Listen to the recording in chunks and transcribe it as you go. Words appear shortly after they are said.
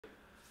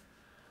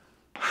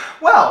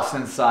Well,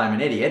 since I'm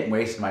an idiot and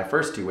wasted my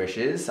first 2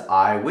 wishes,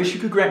 I wish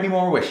you could grant me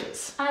more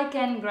wishes. I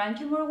can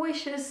grant you more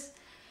wishes.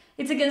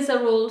 It's against the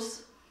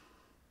rules.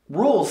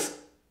 Rules?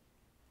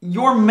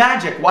 You're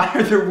magic. Why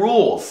are there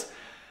rules?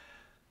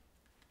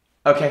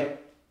 Okay,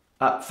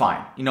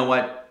 fine. You know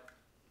what?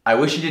 I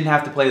wish you didn't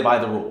have to play by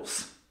the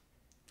rules.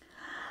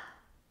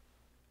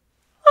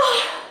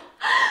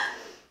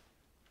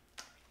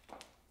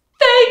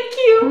 Thank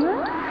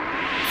you!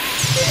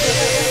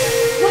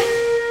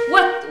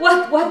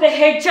 What the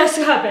heck just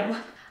happened?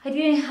 I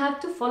didn't have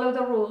to follow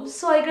the rules,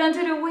 so I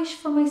granted a wish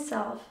for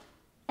myself.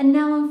 And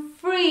now I'm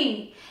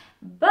free.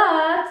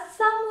 But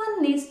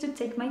someone needs to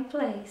take my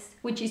place,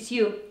 which is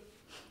you.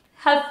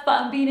 Have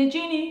fun being a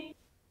genie.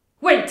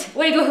 Wait,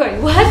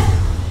 what?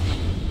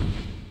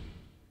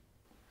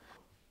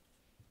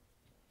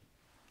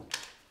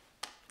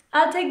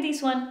 I'll take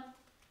this one.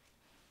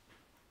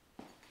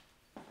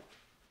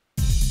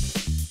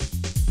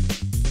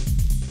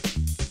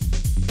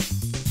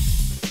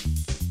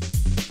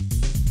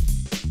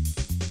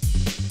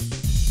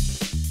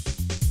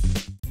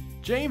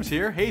 James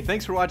here. Hey,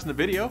 thanks for watching the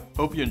video.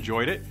 Hope you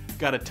enjoyed it.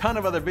 Got a ton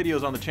of other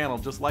videos on the channel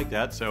just like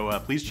that, so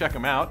please check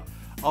them out.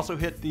 Also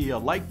hit the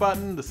like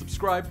button, the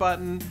subscribe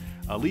button,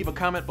 leave a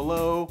comment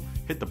below,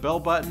 hit the bell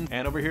button,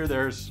 and over here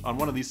there's, on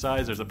one of these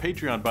sides, there's a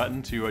Patreon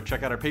button to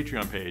check out our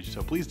Patreon page.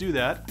 So please do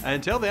that.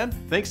 Until then,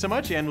 thanks so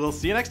much, and we'll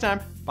see you next time.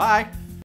 Bye!